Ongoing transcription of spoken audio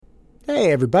Hey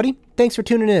everybody, thanks for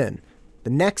tuning in. The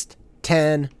next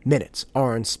 10 minutes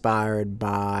are inspired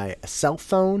by a cell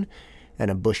phone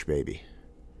and a bush baby.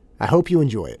 I hope you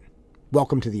enjoy it.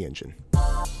 Welcome to the engine.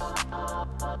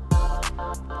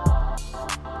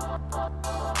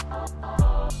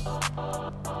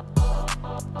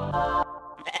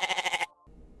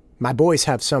 My boys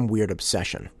have some weird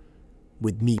obsession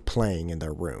with me playing in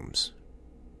their rooms.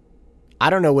 I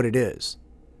don't know what it is.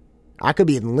 I could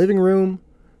be in the living room,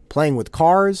 playing with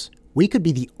cars. We could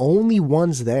be the only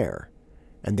ones there.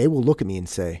 And they will look at me and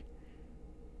say,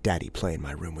 "Daddy, play in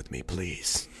my room with me,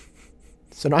 please."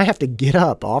 So now I have to get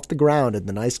up off the ground in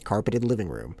the nice carpeted living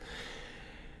room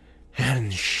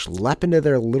and schlep into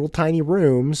their little tiny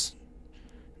rooms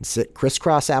and sit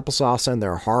crisscross applesauce on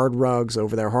their hard rugs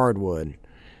over their hardwood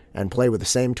and play with the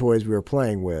same toys we were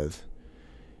playing with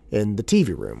in the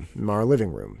TV room, in our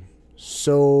living room.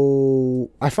 So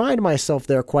I find myself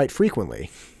there quite frequently,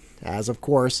 as of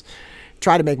course,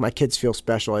 try to make my kids feel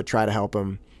special. I try to help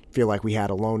them feel like we had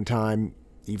alone time,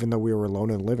 even though we were alone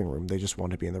in the living room. They just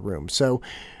wanted to be in the room. So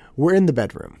we're in the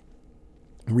bedroom.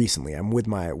 Recently, I'm with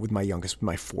my youngest,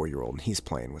 my 4-year-old, and he's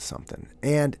playing with something.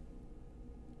 And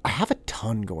I have a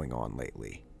ton going on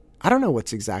lately. I don't know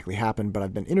what's exactly happened, but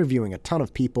I've been interviewing a ton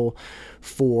of people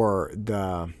for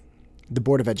the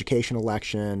Board of Education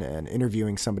election and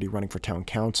interviewing somebody running for town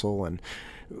council, and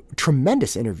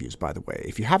tremendous interviews, by the way.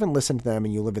 If you haven't listened to them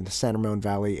and you live in the San Ramon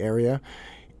Valley area,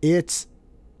 it's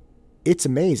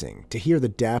amazing to hear the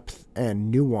depth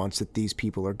and nuance that these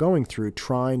people are going through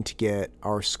trying to get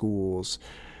our schools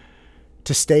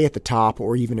to stay at the top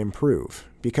or even improve.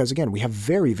 Because again, we have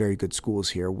very, very good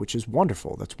schools here, which is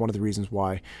wonderful. That's one of the reasons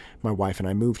why my wife and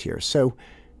I moved here. So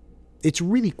it's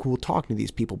really cool talking to these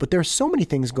people, but there's so many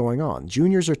things going on.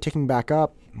 Juniors are ticking back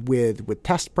up with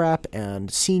test prep,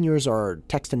 and seniors are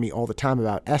texting me all the time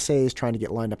about essays, trying to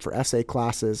get lined up for essay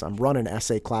classes. I'm running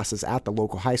essay classes at the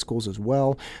local high schools as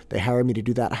well. They hired me to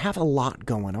do that. I have a lot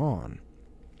going on,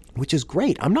 which is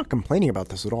great. I'm not complaining about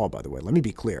this at all, by the way. Let me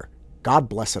be clear. God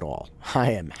bless it all. I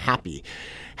am happy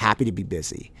to be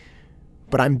busy.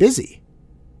 But I'm busy.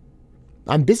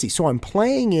 So I'm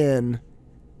playing in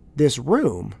this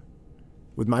room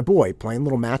with my boy, playing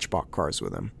little Matchbox cars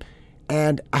with him.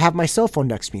 And I have my cell phone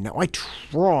next to me. Now, I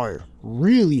try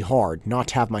really hard not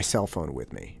to have my cell phone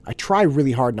with me. I try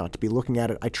really hard not to be looking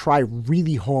at it. I try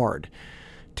really hard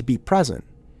to be present.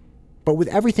 But with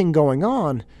everything going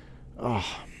on,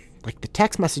 like the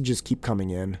text messages keep coming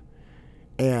in,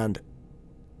 and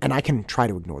I can try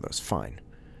to ignore those, fine.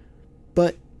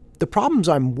 But the problems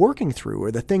I'm working through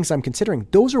or the things I'm considering,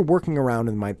 those are working around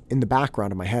in the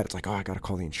background of my head. It's like, I got to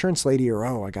call the insurance lady, or,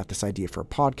 I got this idea for a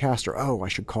podcast, or, I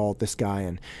should call this guy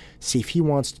and see if he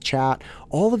wants to chat.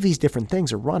 All of these different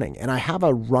things are running, and I have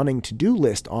a running to-do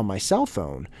list on my cell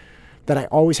phone that I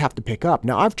always have to pick up.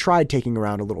 Now, I've tried taking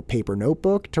around a little paper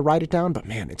notebook to write it down, but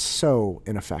man, it's so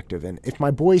ineffective. And if my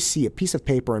boys see a piece of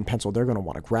paper and pencil, they're going to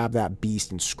want to grab that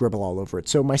beast and scribble all over it.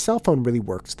 So my cell phone really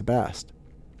works the best.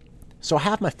 So I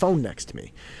have my phone next to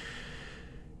me,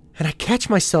 and I catch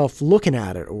myself looking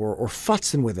at it or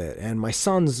futzing with it, and my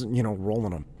son's,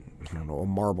 rolling a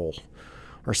marble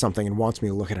or something and wants me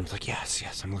to look at him. I'm like,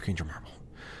 yes, I'm looking at your marble.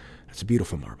 That's a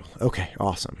beautiful marble. Okay,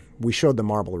 awesome. We showed the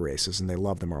marble races, and they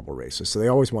love the marble races, so they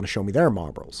always want to show me their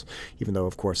marbles, even though,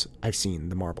 of course, I've seen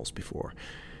the marbles before.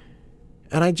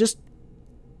 And I just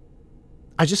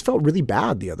felt really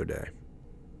bad the other day.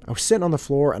 I was sitting on the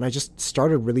floor, and I just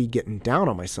started really getting down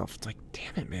on myself. It's like,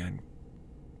 damn it, man.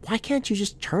 Why can't you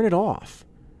just turn it off?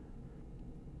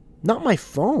 Not my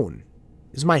phone.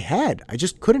 It's my head. I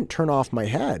just couldn't turn off my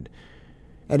head.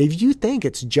 And if you think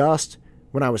it's just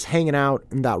when I was hanging out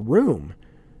in that room,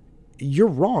 you're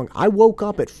wrong. I woke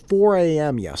up at 4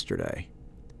 a.m. yesterday.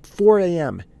 4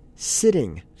 a.m.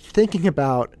 sitting, thinking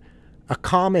about a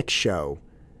comic show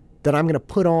that I'm going to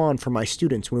put on for my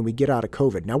students when we get out of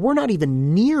COVID. Now, we're not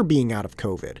even near being out of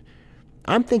COVID.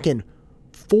 I'm thinking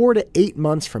 4 to 8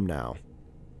 months from now,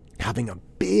 having a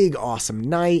big, awesome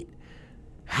night,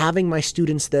 having my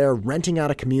students there, renting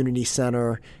out a community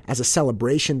center as a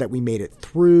celebration that we made it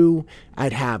through.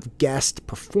 I'd have guest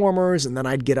performers, and then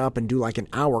I'd get up and do like an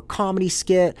hour comedy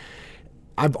skit.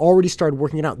 I've already started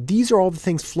working it out. These are all the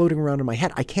things floating around in my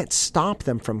head. I can't stop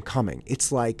them from coming.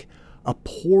 It's like a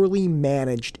poorly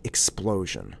managed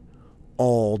explosion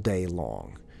all day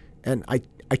long. And I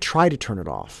try to turn it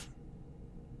off,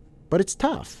 but it's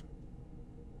tough.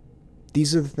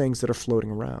 These are the things that are floating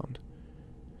around.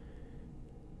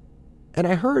 And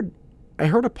I heard a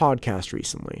podcast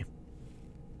recently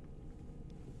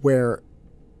where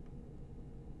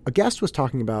a guest was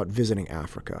talking about visiting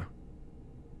Africa.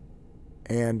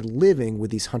 and living with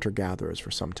these hunter-gatherers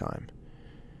for some time.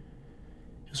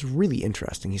 It was really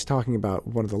interesting. He's talking about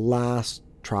one of the last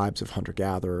tribes of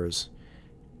hunter-gatherers,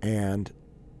 and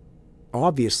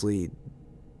obviously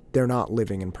they're not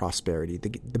living in prosperity.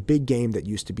 The big game that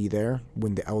used to be there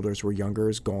when the elders were younger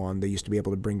is gone. They used to be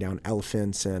able to bring down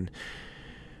elephants and,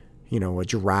 a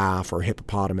giraffe or a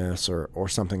hippopotamus or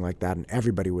something like that, and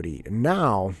everybody would eat. And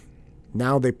now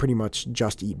they pretty much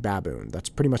just eat baboon. That's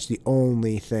pretty much the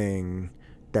only thing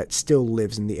that still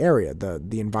lives in the area.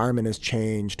 The environment has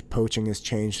changed. Poaching has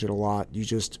changed it a lot.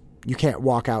 You can't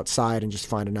walk outside and just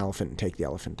find an elephant and take the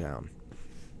elephant down.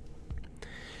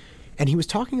 And he was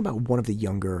talking about one of the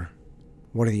younger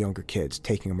kids,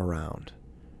 taking him around.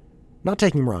 Not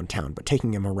taking him around town, but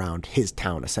taking him around his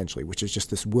town, essentially, which is just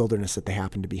this wilderness that they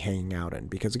happen to be hanging out in.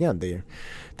 Because, again,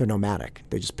 they're nomadic.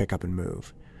 They just pick up and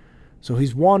move. So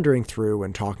he's wandering through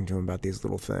and talking to him about these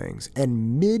little things.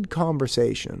 And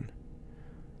mid-conversation,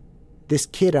 this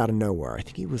kid out of nowhere, I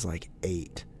think he was like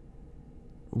 8,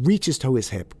 reaches to his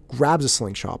hip, grabs a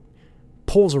slingshot,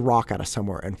 pulls a rock out of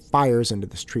somewhere, and fires into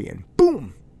this tree. And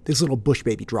boom! This little bush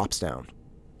baby drops down.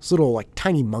 This little,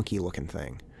 tiny monkey-looking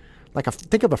thing.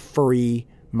 Think of a furry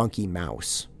monkey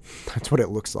mouse. That's what it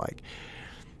looks like.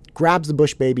 Grabs the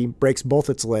bush baby, breaks both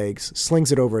its legs,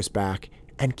 slings it over his back,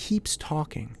 and keeps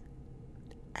talking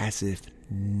as if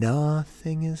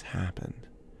nothing has happened.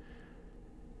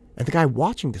 And the guy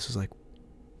watching this was like,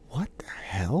 what the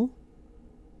hell?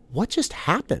 What just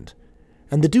happened?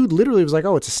 And the dude literally was like,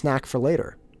 oh, it's a snack for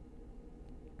later.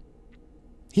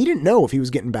 He didn't know if he was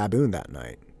getting baboon that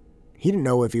night. He didn't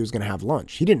know if he was going to have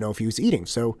lunch. He didn't know if he was eating.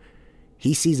 So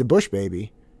he sees a bush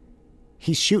baby.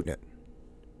 He's shooting it.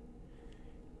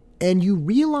 And you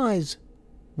realize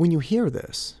when you hear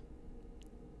this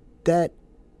that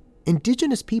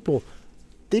indigenous people,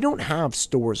 they don't have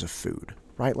stores of food,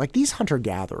 right? Like these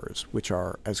hunter-gatherers, which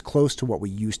are as close to what we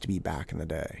used to be back in the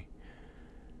day,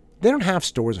 they don't have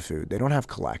stores of food. They don't have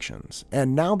collections.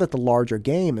 And now that the larger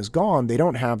game is gone, they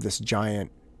don't have this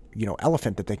giant,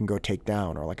 elephant that they can go take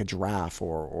down, or like a giraffe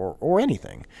or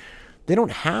anything. They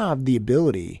don't have the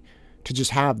ability to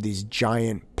just have these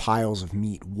giant piles of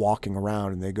meat walking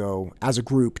around and they go, as a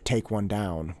group, take one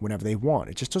down whenever they want.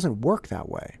 It just doesn't work that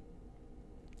way.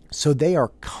 So they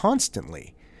are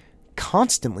constantly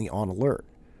on alert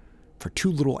for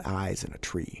 2 little eyes in a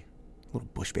tree, a little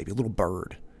bush baby, a little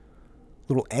bird,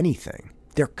 little anything.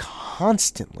 They're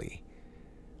constantly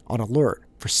on alert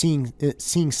for seeing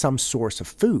some source of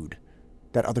food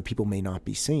that other people may not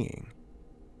be seeing.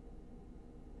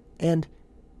 And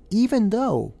even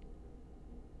though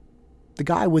the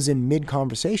guy was in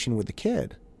mid-conversation with the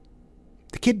kid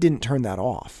didn't turn that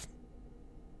off.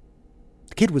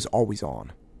 The kid was always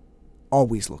on,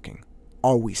 always looking,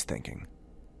 always thinking,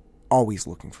 always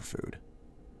looking for food.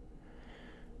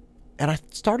 And I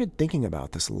started thinking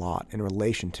about this a lot in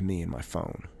relation to me and my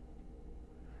phone.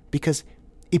 Because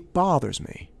it bothers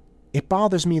me. It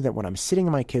bothers me that when I'm sitting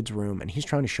in my kid's room and he's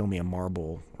trying to show me a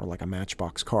marble or like a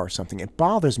Matchbox car or something, it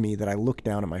bothers me that I look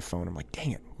down at my phone. I'm like,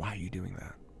 dang it, why are you doing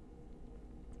that?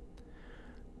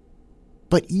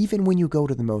 But even when you go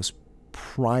to the most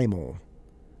primal,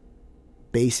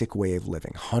 basic way of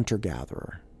living,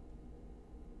 hunter-gatherer,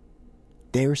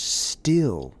 they're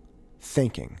still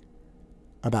thinking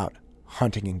about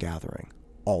hunting and gathering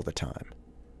all the time.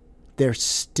 They're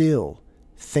still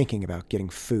thinking about getting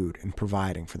food and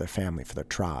providing for their family, for their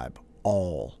tribe,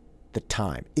 all the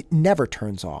time. It never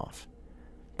turns off.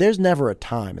 There's never a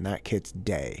time in that kid's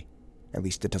day, at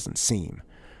least it doesn't seem,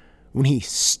 when he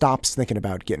stops thinking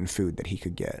about getting food that he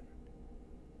could get.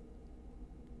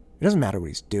 It doesn't matter what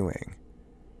he's doing.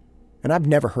 And I've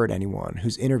never heard anyone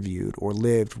who's interviewed or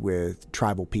lived with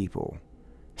tribal people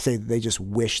say that they just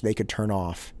wish they could turn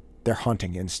off their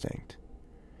hunting instinct.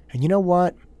 And you know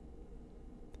what?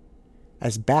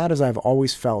 As bad as I've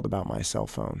always felt about my cell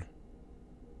phone,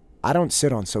 I don't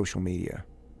sit on social media.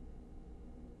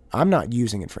 I'm not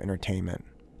using it for entertainment.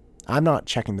 I'm not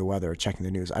checking the weather or checking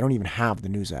the news. I don't even have the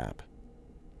news app.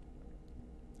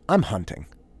 I'm hunting.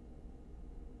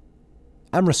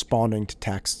 I'm responding to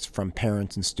texts from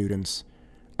parents and students.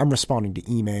 I'm responding to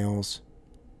emails.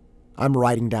 I'm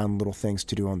writing down little things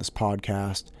to do on this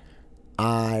podcast.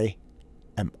 I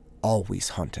am always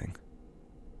hunting.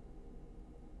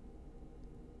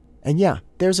 And yeah,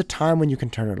 there's a time when you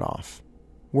can turn it off.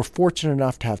 We're fortunate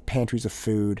enough to have pantries of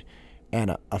food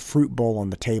and a fruit bowl on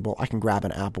the table. I can grab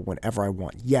an apple whenever I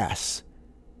want. Yes,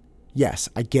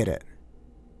 I get it.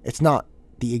 It's not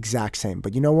the exact same,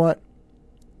 but you know what?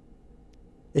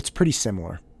 It's pretty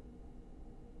similar.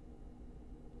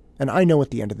 And I know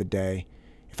at the end of the day,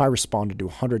 if I responded to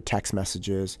 100 text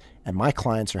messages and my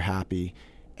clients are happy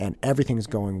and everything's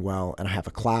going well and I have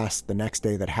a class the next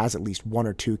day that has at least 1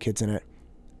 or 2 kids in it,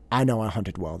 I know I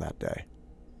hunted well that day.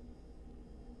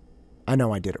 I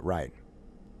know I did it right.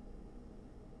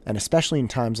 And especially in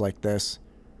times like this,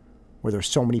 where there's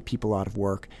so many people out of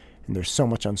work and there's so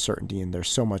much uncertainty and there's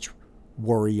so much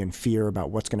worry and fear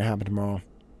about what's going to happen tomorrow,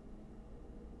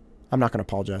 I'm not going to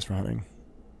apologize for hunting.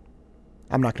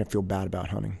 I'm not going to feel bad about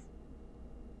hunting.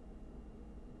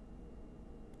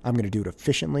 I'm going to do it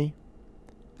efficiently.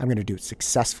 I'm going to do it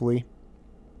successfully.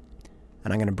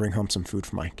 And I'm going to bring home some food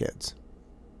for my kids.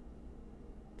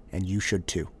 And you should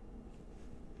too.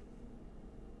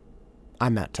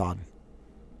 I'm Matt Todd.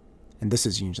 And this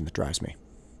is the engine that drives me.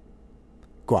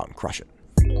 Go out and crush it.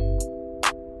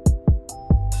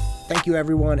 Thank you,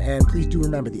 everyone. And please do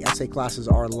remember the essay classes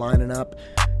are lining up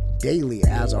daily,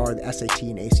 as are the SAT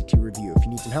and ACT review. If you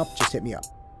need some help, just hit me up.